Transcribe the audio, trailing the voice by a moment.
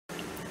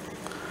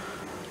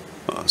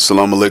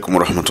Assalamu alaikum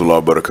wa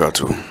rahmatullahi wa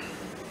barakatuh.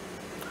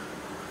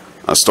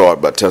 I start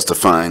by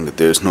testifying that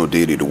there is no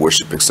deity to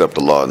worship except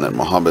Allah, and that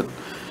Muhammad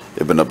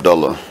ibn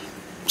Abdullah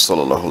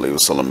sallallahu alayhi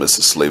wasallam is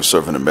his slave,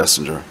 servant, and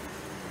messenger,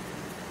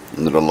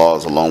 and that Allah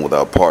is alone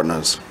without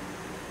partners,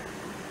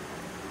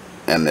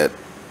 and that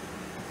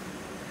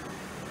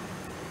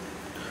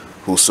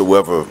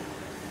whosoever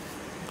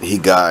he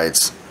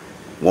guides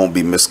won't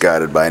be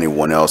misguided by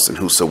anyone else, and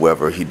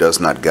whosoever he does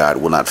not guide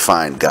will not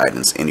find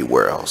guidance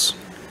anywhere else.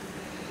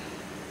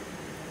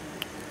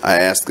 I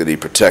ask that he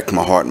protect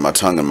my heart and my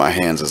tongue and my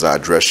hands as I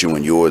address you,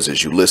 and yours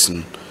as you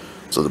listen,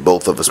 so that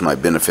both of us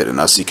might benefit. And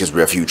I seek his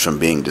refuge from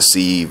being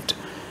deceived,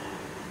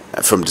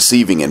 from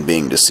deceiving and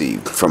being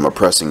deceived, from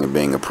oppressing and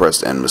being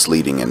oppressed, and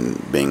misleading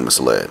and being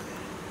misled.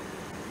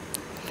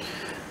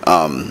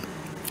 I'll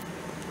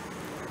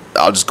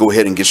just go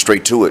ahead and get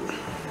straight to it.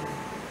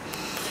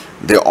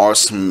 There are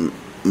some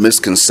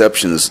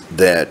misconceptions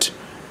that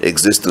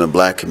exist in the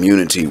black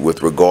community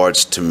with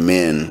regards to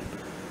men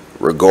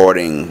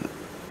regarding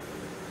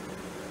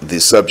the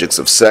subjects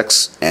of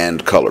sex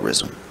and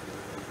colorism.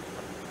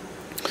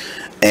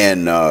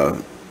 And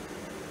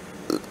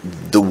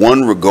the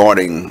one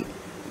regarding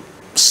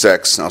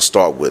sex, I'll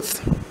start with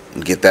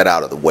and get that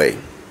out of the way.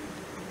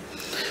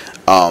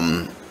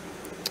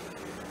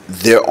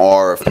 There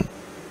are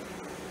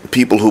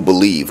people who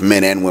believe,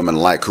 men and women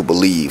alike, who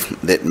believe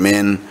that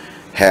men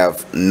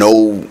have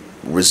no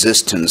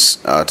resistance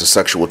to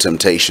sexual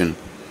temptation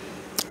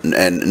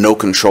and no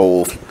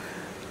control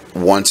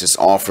once it's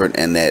offered,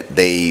 and that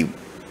they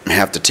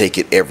have to take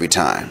it every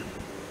time,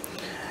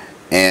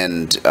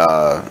 and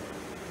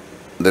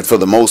that for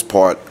the most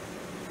part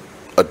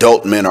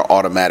adult men are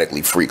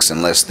automatically freaks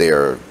unless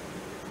they're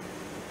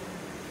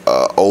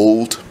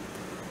old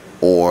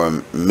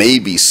or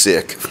maybe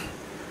sick,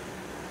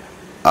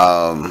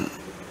 and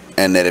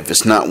that if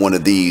it's not one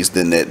of these,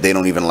 then they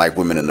don't even like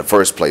women in the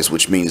first place,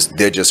 which means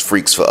they're just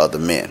freaks for other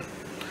men.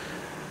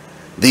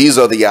 These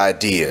are the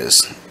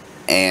ideas,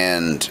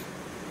 and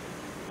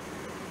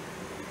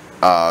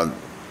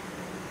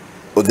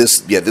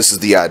this is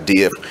the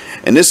idea,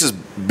 and this has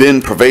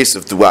been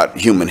pervasive throughout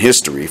human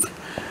history.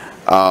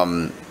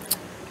 The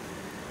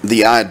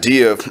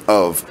idea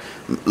of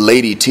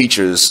lady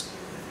teachers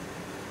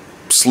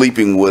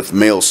sleeping with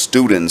male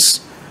students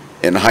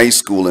in high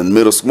school and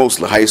middle school,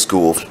 mostly high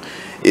school,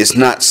 is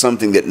not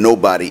something that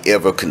nobody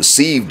ever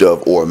conceived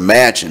of or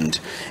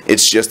imagined.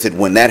 It's just that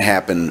when that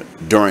happened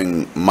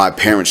during my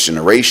parents'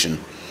 generation,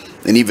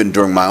 and even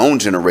during my own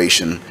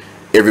generation,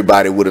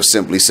 everybody would have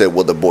simply said,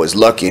 well, the boy's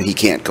lucky and he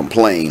can't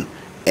complain,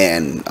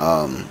 and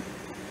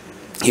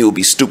he would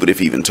be stupid if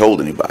he even told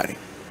anybody,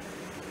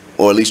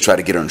 or at least try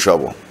to get her in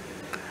trouble,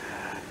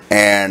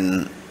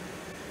 and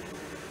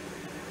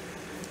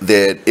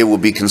that it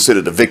would be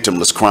considered a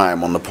victimless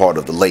crime on the part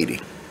of the lady.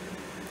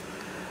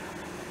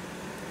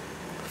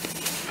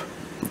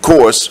 Of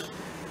course,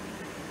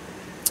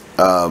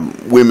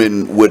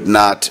 women would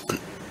not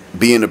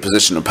be in a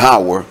position of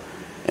power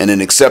and then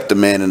accept a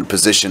man in a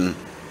position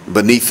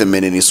beneath them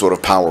in any sort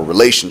of power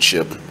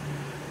relationship.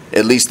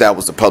 At least that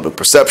was the public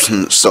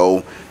perception,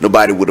 so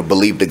nobody would have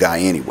believed the guy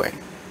anyway.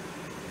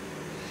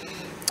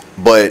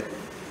 But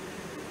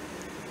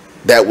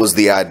that was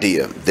the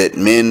idea, that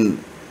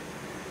men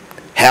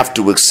have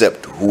to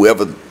accept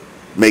whoever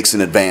makes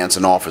an advance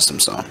and offers them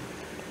some,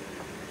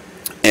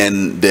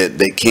 and that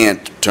they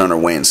can't turn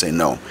away and say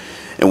no.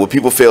 And what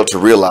people fail to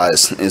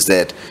realize is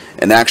that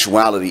in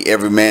actuality,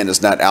 every man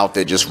is not out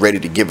there just ready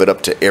to give it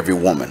up to every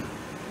woman.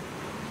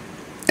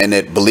 And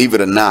that, believe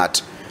it or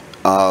not,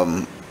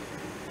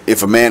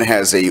 if a man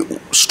has a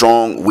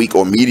strong, weak,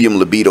 or medium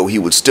libido, he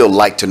would still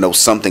like to know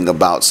something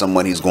about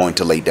someone he's going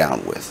to lay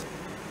down with.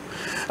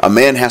 A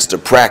man has to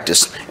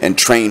practice and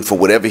train for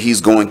whatever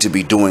he's going to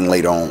be doing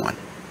later on.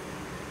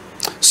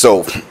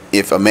 So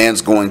if a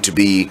man's going to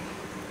be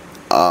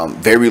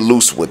very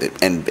loose with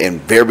it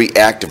and very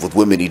active with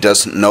women he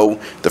doesn't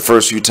know, the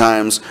first few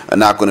times are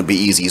not going to be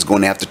easy. He's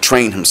going to have to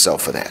train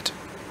himself for that.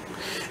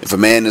 If a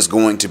man is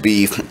going to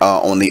be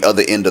on the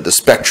other end of the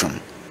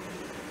spectrum,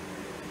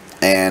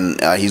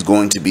 and he's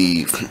going to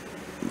be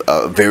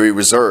very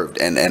reserved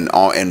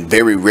and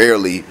very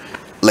rarely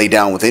lay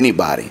down with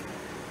anybody,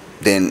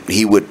 then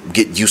he would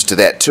get used to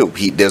that too.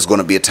 There's going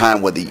to be a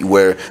time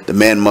where the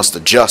man must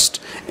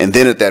adjust, and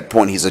then at that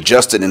point he's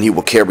adjusted and he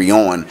will carry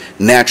on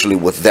naturally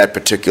with that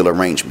particular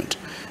arrangement.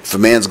 If a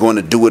man's going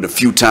to do it a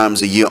few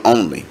times a year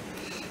only,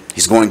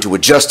 he's going to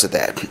adjust to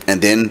that,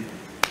 and then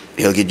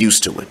he'll get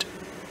used to it.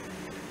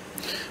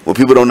 What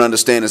people don't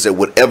understand is that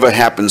whatever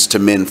happens to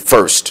men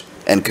first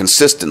and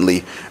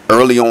consistently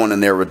early on in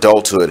their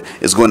adulthood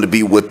is going to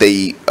be what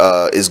they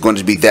is going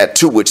to be that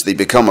to which they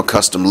become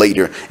accustomed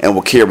later and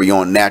will carry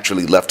on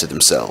naturally left to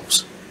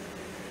themselves.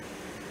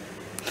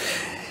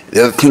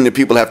 The other thing that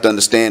people have to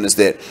understand is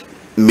that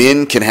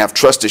men can have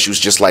trust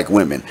issues just like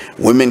women.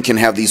 Women can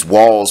have these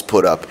walls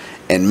put up,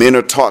 and men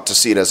are taught to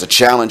see it as a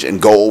challenge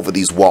and go over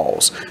these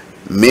walls.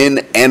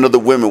 Men and other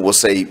women will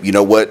say, you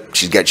know what,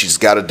 she's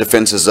got her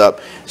defenses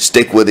up,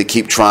 stick with it,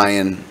 keep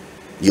trying,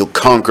 you'll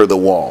conquer the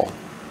wall.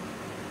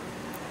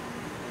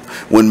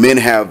 when men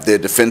have their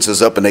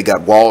defenses up and they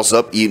got walls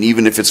up,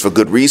 even if it's for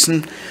good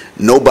reason,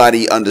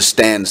 nobody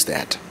understands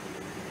that.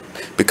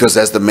 Because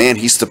as the man,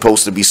 he's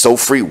supposed to be so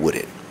free with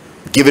it,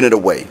 giving it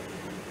away.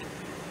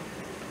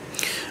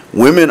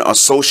 Women are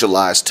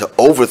socialized to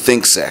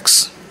overthink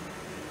sex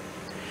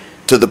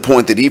to the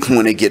point that even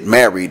when they get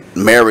married,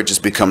 marriages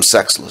become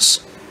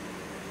sexless.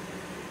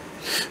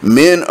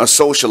 Men are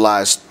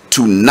socialized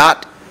to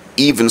not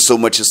even so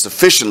much as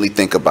sufficiently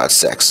think about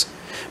sex,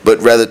 but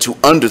rather to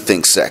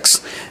underthink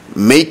sex,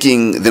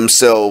 making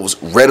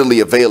themselves readily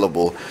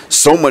available,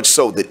 so much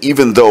so that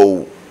even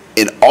though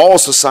in all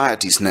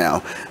societies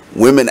now,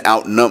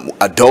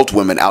 adult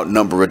women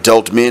outnumber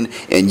adult men,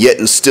 and yet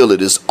and still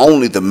it is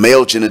only the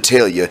male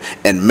genitalia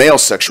and male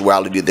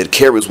sexuality that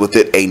carries with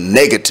it a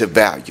negative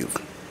value.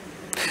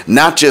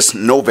 Not just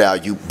no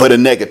value, but a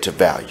negative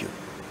value.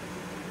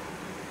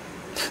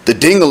 The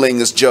ding-a-ling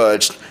is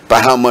judged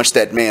by how much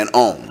that man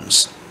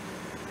owns.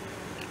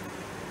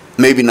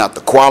 Maybe not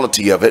the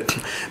quality of it,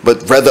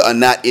 but whether or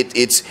not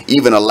it's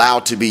even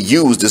allowed to be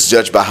used is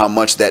judged by how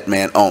much that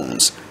man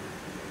owns.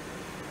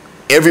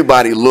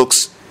 Everybody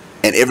looks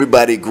and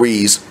everybody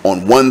agrees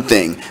on one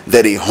thing,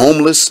 that a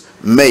homeless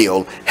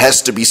male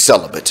has to be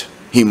celibate.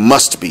 He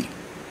must be.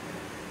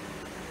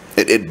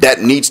 That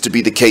needs to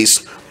be the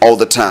case all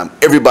the time.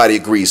 Everybody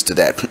agrees to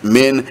that,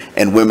 men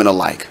and women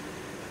alike.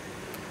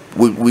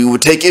 We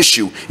would take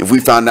issue if we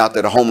found out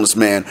that a homeless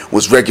man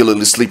was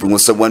regularly sleeping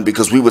with someone,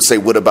 because we would say,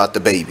 what about the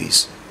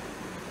babies?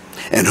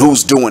 And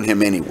who's doing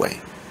him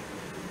anyway?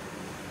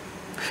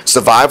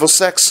 Survival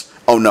sex?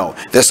 Oh no,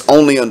 that's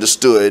only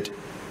understood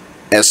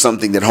as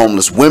something that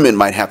homeless women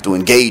might have to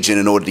engage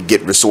in order to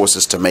get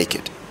resources to make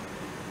it.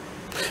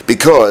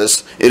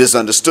 Because it is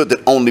understood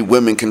that only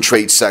women can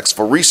trade sex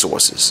for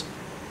resources.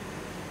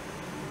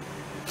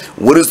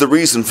 What is the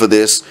reason for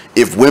this?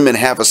 If women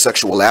have a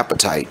sexual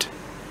appetite,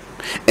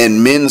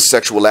 and men's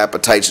sexual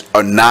appetites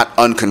are not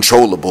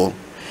uncontrollable,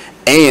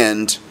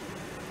 and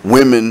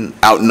women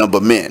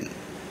outnumber men,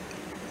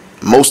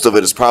 most of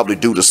it is probably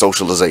due to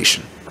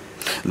socialization.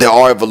 There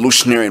are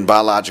evolutionary and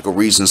biological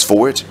reasons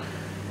for it,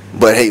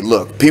 but hey,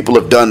 look, people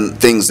have done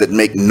things that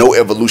make no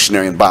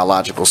evolutionary and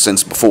biological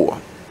sense before.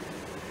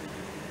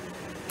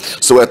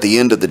 So at the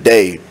end of the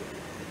day,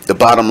 the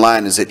bottom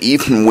line is that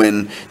even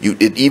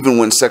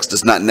when sex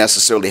does not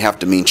necessarily have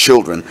to mean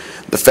children,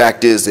 the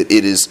fact is that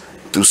it is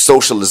through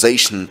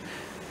socialization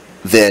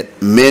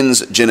that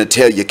men's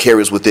genitalia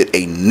carries with it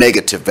a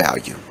negative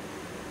value.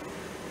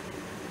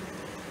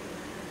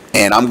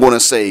 And I'm going to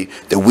say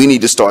that we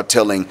need to start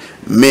telling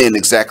men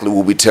exactly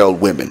what we tell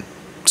women.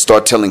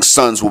 Start telling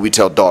sons what we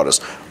tell daughters.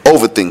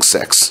 Overthink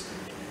sex.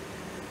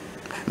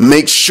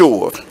 Make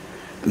sure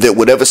that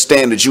whatever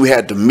standards you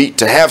had to meet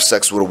to have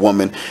sex with a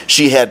woman,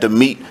 she had to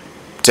meet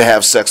to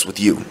have sex with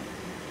you.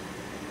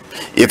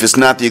 If it's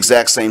not the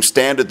exact same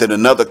standard, then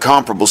another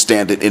comparable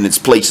standard in its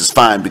place is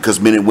fine, because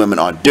men and women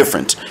are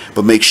different.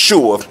 But make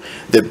sure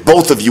that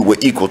both of you were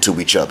equal to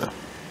each other.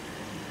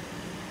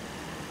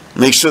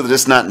 Make sure that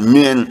it's not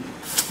men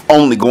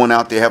only going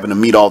out there having to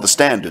meet all the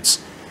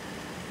standards.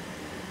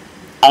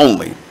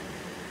 Only.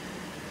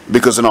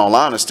 Because in all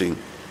honesty,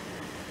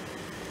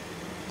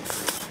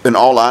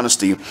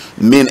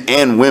 men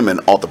and women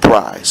are the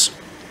prize.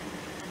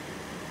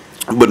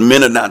 But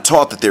men are not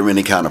taught that they're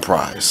any kind of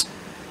prize,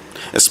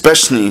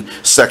 especially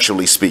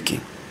sexually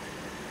speaking.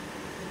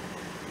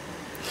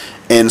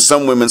 And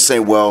some women say,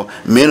 well,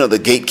 men are the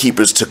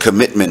gatekeepers to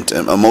commitment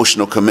and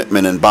emotional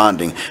commitment and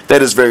bonding.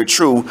 That is very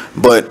true,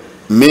 but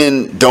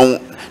no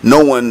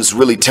one's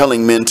really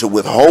telling men to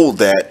withhold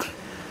that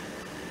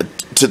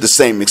to the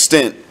same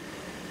extent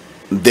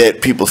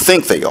that people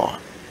think they are.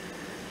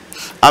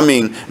 I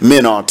mean,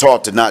 men are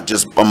taught to not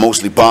just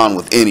emotionally bond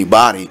with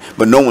anybody,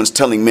 but no one's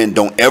telling men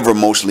don't ever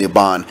emotionally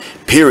bond,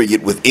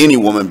 period, with any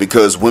woman,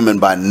 because women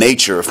by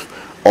nature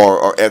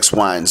are X,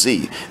 Y, and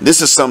Z.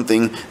 This is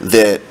something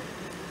that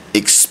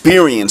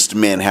experienced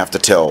men have to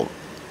tell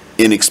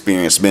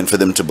inexperienced men for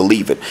them to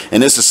believe it.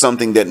 And this is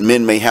something that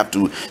men may have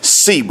to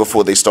see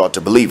before they start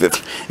to believe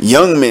it.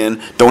 Young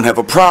men don't have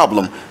a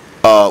problem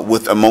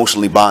with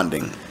emotionally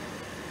bonding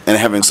and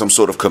having some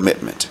sort of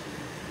commitment.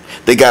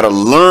 They got to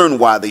learn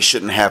why they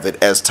shouldn't have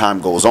it as time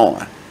goes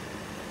on.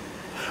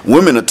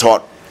 Women are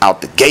taught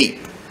out the gate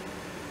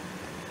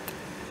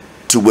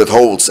to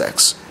withhold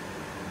sex.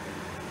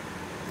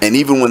 And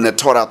even when they're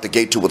taught out the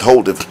gate to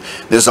withhold it,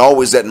 there's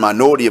always that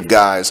minority of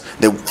guys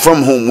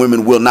from whom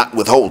women will not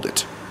withhold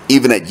it,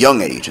 even at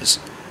young ages.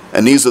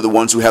 And these are the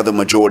ones who have the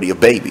majority of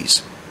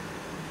babies.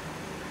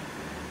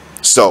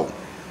 So,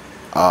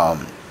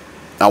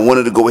 I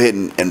wanted to go ahead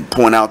and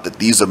point out that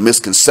these are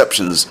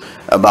misconceptions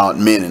about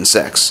men and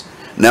sex.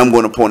 Now I'm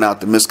going to point out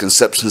the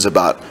misconceptions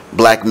about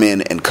black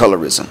men and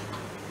colorism.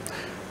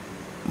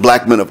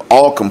 Black men of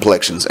all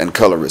complexions and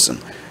colorism.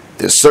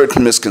 There's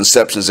certain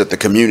misconceptions that the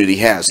community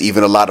has.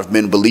 Even a lot of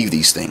men believe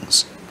these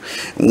things.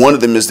 One of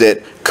them is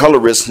that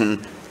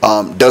colorism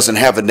doesn't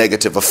have a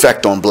negative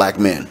effect on black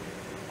men.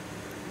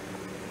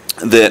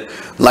 that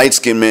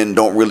light-skinned men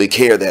don't really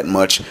care that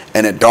much,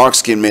 and that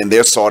dark-skinned men,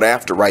 they're sought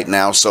after right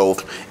now, so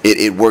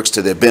it works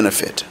to their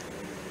benefit.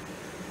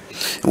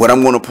 What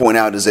I'm going to point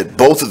out is that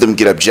both of them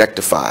get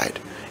objectified,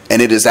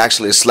 and it is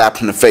actually a slap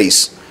in the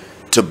face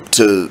to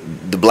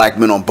the black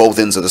men on both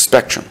ends of the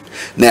spectrum.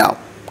 Now,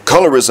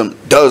 colorism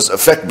does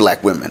affect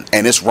black women,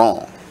 and it's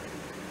wrong.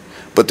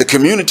 But the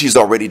community is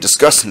already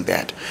discussing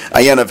that.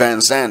 Ayanna Van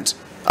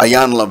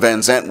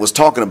Zant was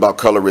talking about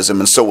colorism,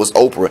 and so was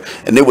Oprah,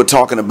 and they were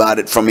talking about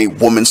it from a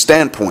woman's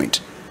standpoint,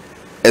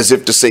 as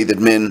if to say that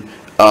men,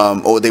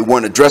 or they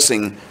weren't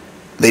addressing,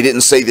 they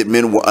didn't say that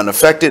men were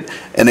unaffected,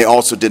 and they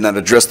also did not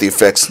address the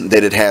effects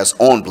that it has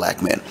on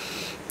black men.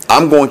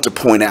 I'm going to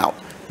point out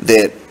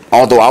that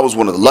although I was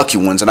one of the lucky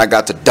ones, and I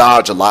got to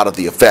dodge a lot of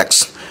the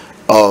effects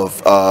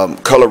of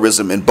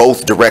colorism in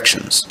both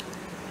directions,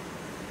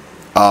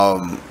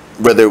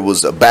 whether it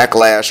was a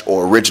backlash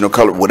or original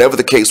color, whatever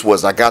the case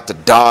was, I got to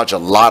dodge a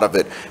lot of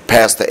it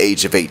past the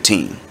age of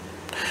 18.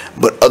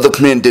 But other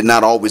men did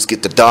not always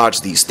get to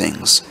dodge these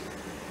things.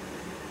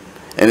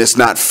 And it's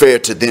not fair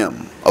to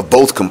them, of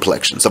both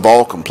complexions, of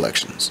all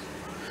complexions.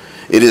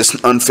 It is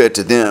unfair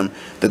to them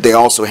that they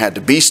also had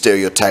to be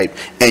stereotyped,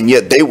 and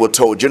yet they were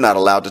told you're not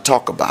allowed to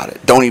talk about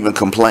it. Don't even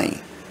complain.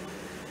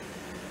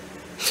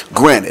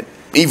 Granted,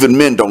 even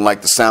men don't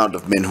like the sound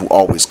of men who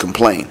always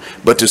complain.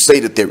 But to say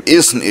that there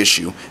is an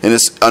issue and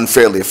it's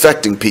unfairly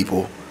affecting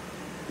people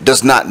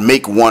does not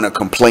make one a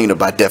complainer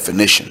by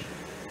definition.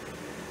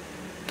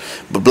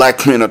 But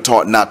black men are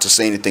taught not to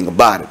say anything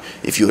about it.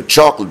 If you're a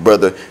chocolate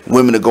brother,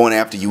 women are going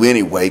after you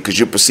anyway because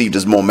you're perceived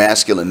as more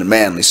masculine and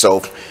manly.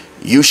 So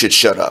you should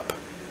shut up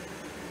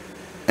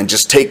and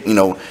just take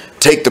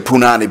the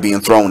punani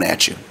being thrown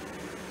at you.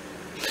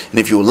 And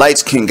if you're a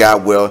light-skinned guy,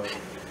 well,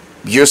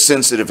 you're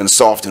sensitive and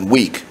soft and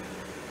weak.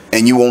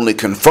 And you only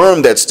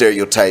confirm that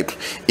stereotype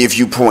if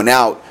you point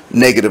out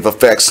negative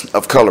effects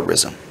of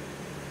colorism.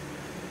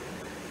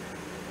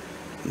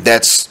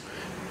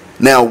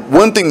 Now,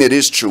 one thing that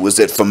is true is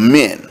that for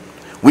men,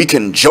 we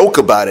can joke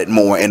about it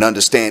more and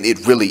understand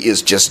it really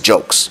is just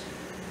jokes.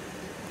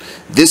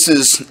 This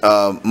is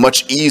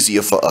much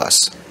easier for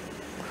us.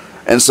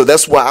 And so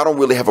that's why I don't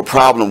really have a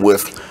problem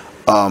with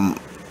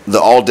the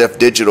All Def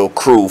Digital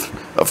crew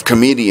of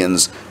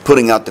comedians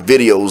putting out the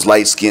videos,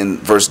 light skin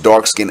versus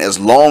dark skin, as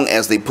long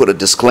as they put a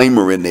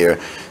disclaimer in there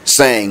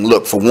saying,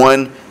 look, for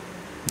one,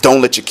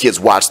 don't let your kids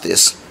watch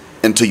this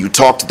until you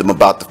talk to them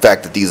about the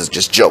fact that these are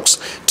just jokes.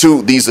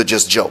 Two, these are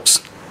just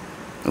jokes.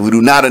 And we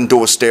do not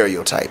endorse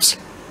stereotypes,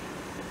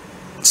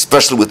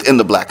 especially within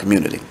the black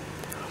community.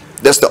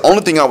 That's the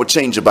only thing I would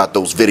change about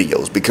those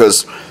videos,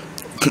 because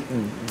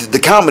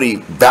the comedy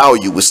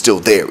value is still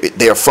there.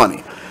 They're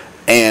funny,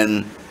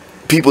 and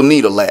people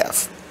need a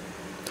laugh.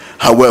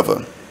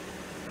 However,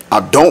 I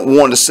don't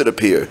want to sit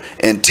up here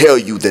and tell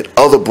you that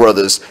other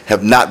brothers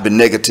have not been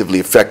negatively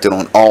affected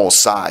on all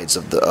sides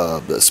of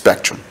the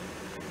spectrum,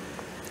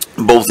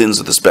 both ends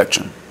of the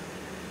spectrum.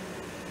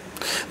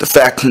 The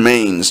fact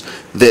remains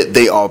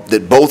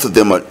that both of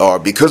them are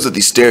because of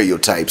these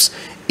stereotypes.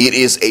 It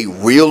is a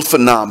real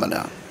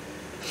phenomena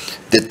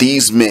that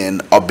these men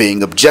are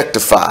being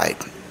objectified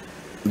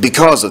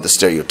because of the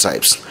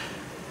stereotypes.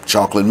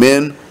 Chocolate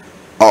men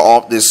are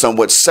often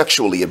somewhat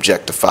sexually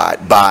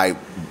objectified by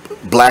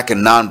black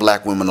and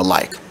non-black women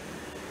alike,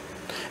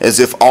 as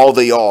if all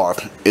they are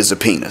is a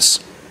penis.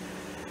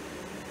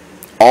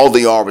 All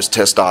they are is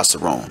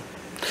testosterone.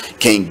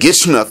 Can't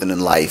get you nothing in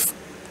life,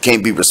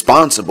 can't be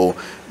responsible,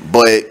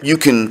 but you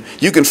can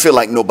feel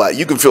like nobody,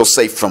 you can feel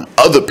safe from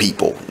other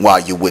people while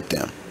you're with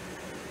them.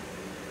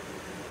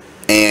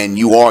 And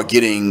you are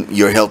getting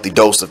your healthy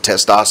dose of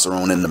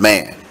testosterone in the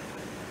man.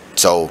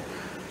 So,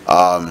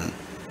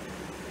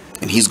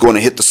 and he's going to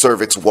hit the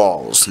cervix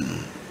walls.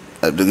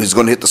 He's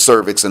going to hit the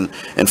cervix and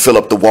fill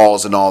up the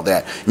walls and all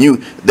that.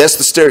 That's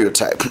the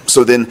stereotype.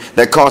 So then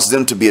that causes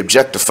them to be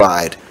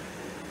objectified,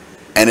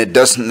 and it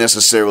doesn't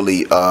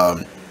necessarily,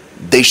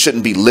 they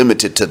shouldn't be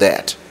limited to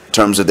that in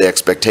terms of their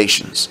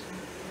expectations.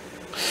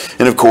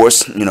 And of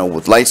course,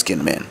 with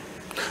light-skinned men,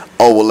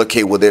 oh, well,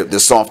 okay, well, they're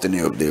soft and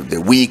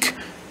they're weak,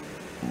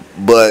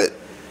 but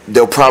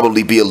they'll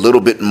probably be a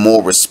little bit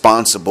more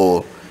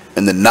responsible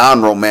in the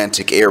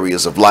non-romantic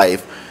areas of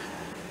life.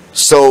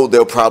 So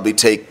they'll probably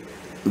take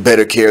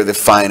better care of their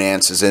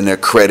finances and their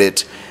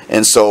credit.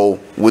 And so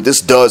what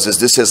this does is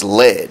this has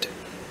led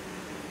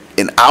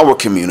in our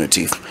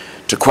community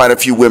to quite a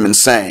few women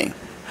saying,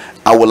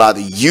 I will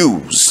either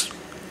use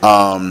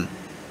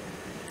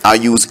I'll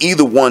use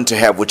either one to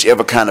have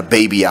whichever kind of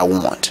baby I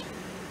want.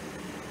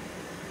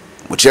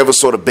 Whichever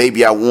sort of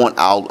baby I want,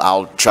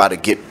 I'll try to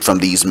get from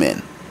these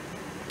men,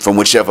 from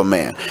whichever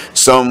man.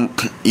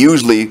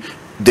 Usually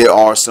there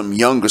are some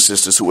younger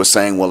sisters who are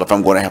saying, well, if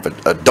I'm going to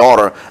have a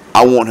daughter,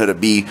 I want her to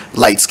be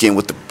light-skinned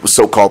with the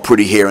so-called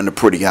pretty hair and the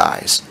pretty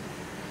eyes.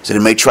 So they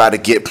may try to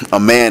get a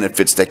man that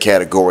fits that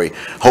category,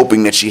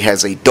 hoping that she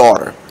has a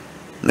daughter.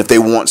 And if they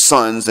want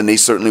sons, then they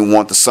certainly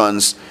want the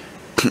sons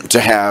to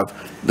have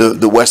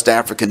the West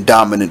African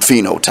dominant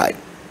phenotype.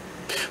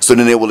 So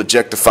then they will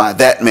objectify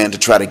that man to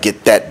try to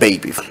get that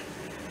baby.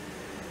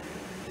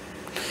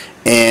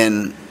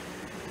 And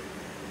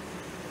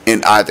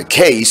in either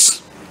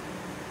case,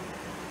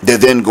 they're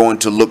then going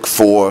to look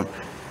for,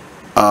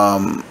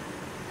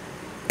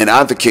 in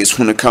either case,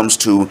 when it comes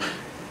to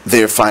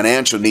their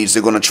financial needs,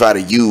 they're going to try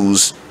to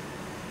use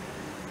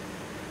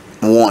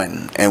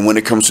one. And when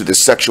it comes to their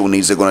sexual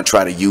needs, they're going to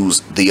try to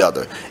use the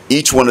other.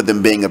 Each one of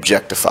them being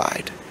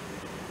objectified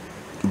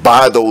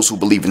by those who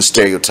believe in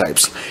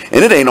stereotypes.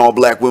 And it ain't all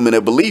black women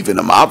that believe in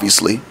them,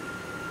 obviously.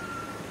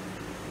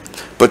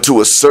 But to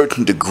a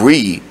certain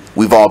degree,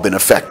 we've all been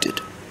affected.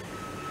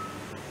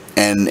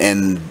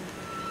 And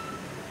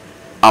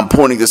I'm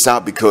pointing this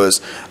out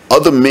because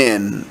other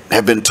men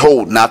have been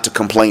told not to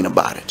complain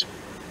about it.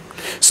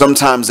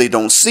 Sometimes they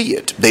don't see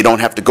it. They don't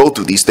have to go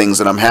through these things,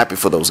 and I'm happy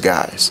for those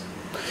guys.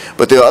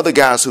 But there are other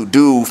guys who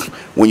do.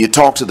 When you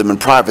talk to them in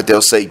private,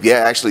 they'll say, yeah,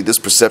 actually, this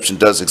perception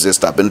does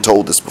exist. I've been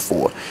told this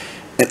before.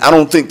 And I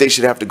don't think they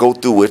should have to go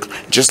through it,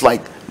 just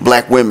like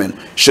black women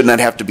should not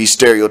have to be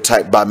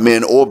stereotyped by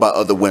men or by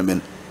other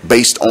women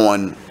based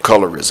on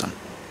colorism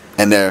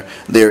and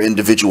their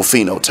individual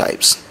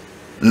phenotypes.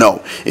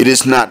 No, it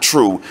is not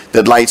true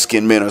that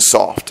light-skinned men are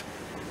soft.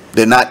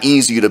 They're not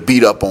easy to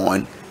beat up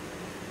on.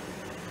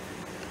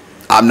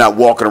 I'm not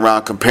walking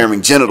around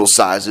comparing genital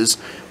sizes,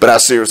 but I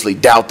seriously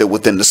doubt that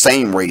within the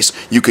same race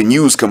you can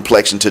use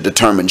complexion to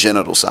determine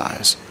genital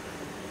size.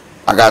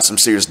 I got some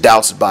serious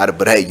doubts about it,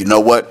 but hey, you know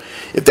what?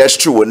 If that's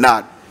true or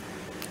not,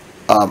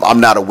 I'm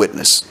not a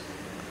witness.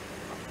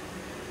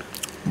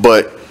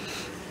 But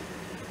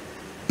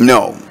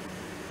no,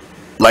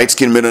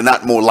 light-skinned men are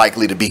not more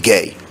likely to be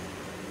gay.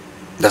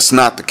 That's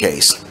not the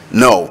case.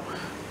 No,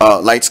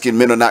 light-skinned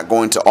men are not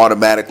going to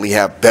automatically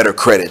have better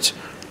credit.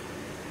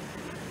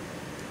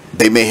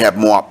 They may have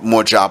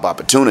more job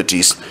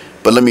opportunities,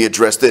 but let me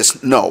address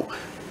this. No,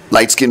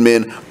 light-skinned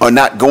men are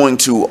not going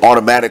to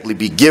automatically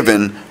be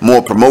given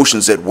more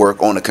promotions at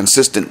work on a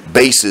consistent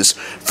basis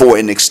for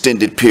an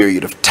extended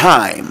period of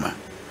time.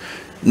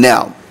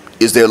 Now,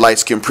 is there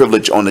light-skin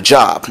privilege on the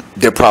job?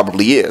 There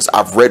probably is.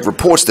 I've read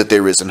reports that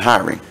there is in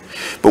hiring.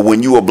 But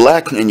when you are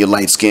black and you're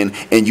light-skinned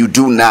and you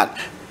do not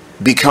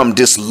become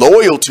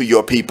disloyal to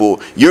your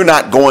people, you're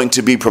not going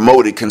to be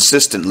promoted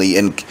consistently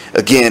and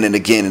again and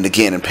again and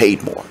again and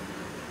paid more.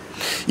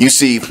 You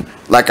see,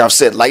 like I've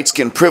said,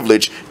 light-skin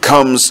privilege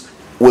comes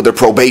with a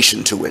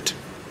probation to it,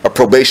 a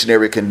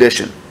probationary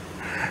condition.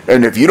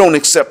 And if you don't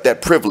accept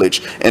that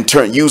privilege and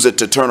use it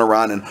to turn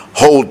around and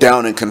hold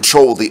down and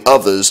control the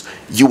others,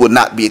 you will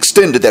not be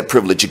extended that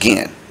privilege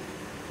again.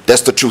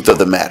 That's the truth of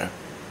the matter.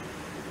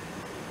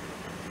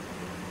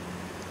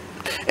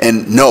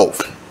 And no,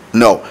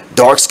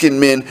 dark-skinned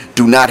men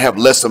do not have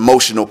less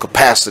emotional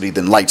capacity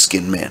than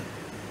light-skinned men.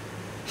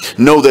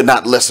 No, they're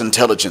not less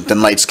intelligent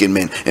than light-skinned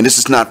men. And this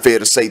is not fair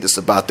to say this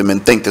about them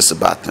and think this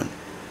about them.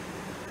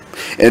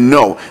 And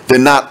no, they're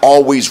not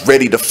always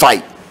ready to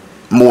fight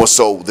more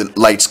so than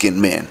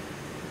light-skinned men.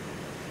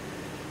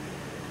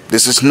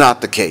 This is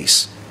not the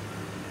case.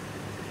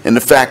 And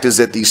the fact is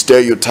that these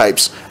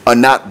stereotypes are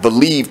not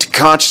believed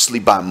consciously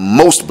by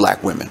most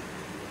black women.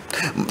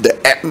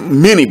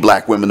 Many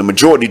black women, the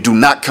majority, do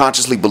not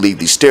consciously believe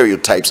these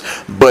stereotypes,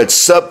 but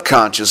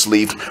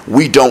subconsciously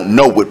we don't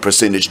know what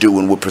percentage do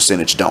and what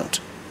percentage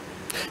don't,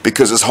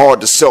 because it's hard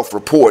to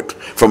self-report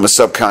from a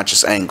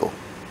subconscious angle,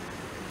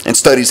 and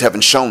studies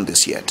haven't shown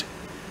this yet,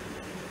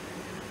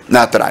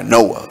 not that I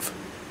know of.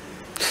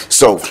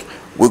 So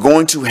we're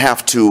going to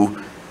have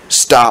to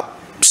stop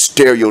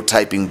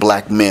stereotyping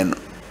black men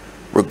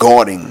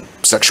regarding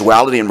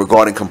sexuality and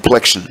regarding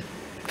complexion.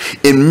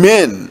 In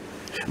men,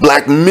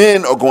 black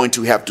men are going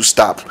to have to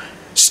stop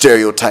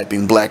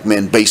stereotyping black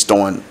men based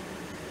on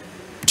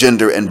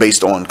gender and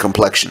based on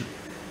complexion.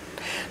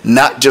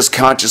 Not just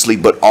consciously,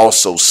 but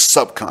also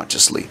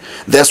subconsciously.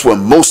 That's where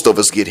most of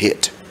us get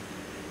hit.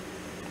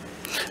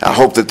 I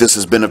hope that this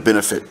has been a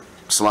benefit.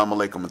 Assalamu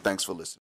alaikum and thanks for listening.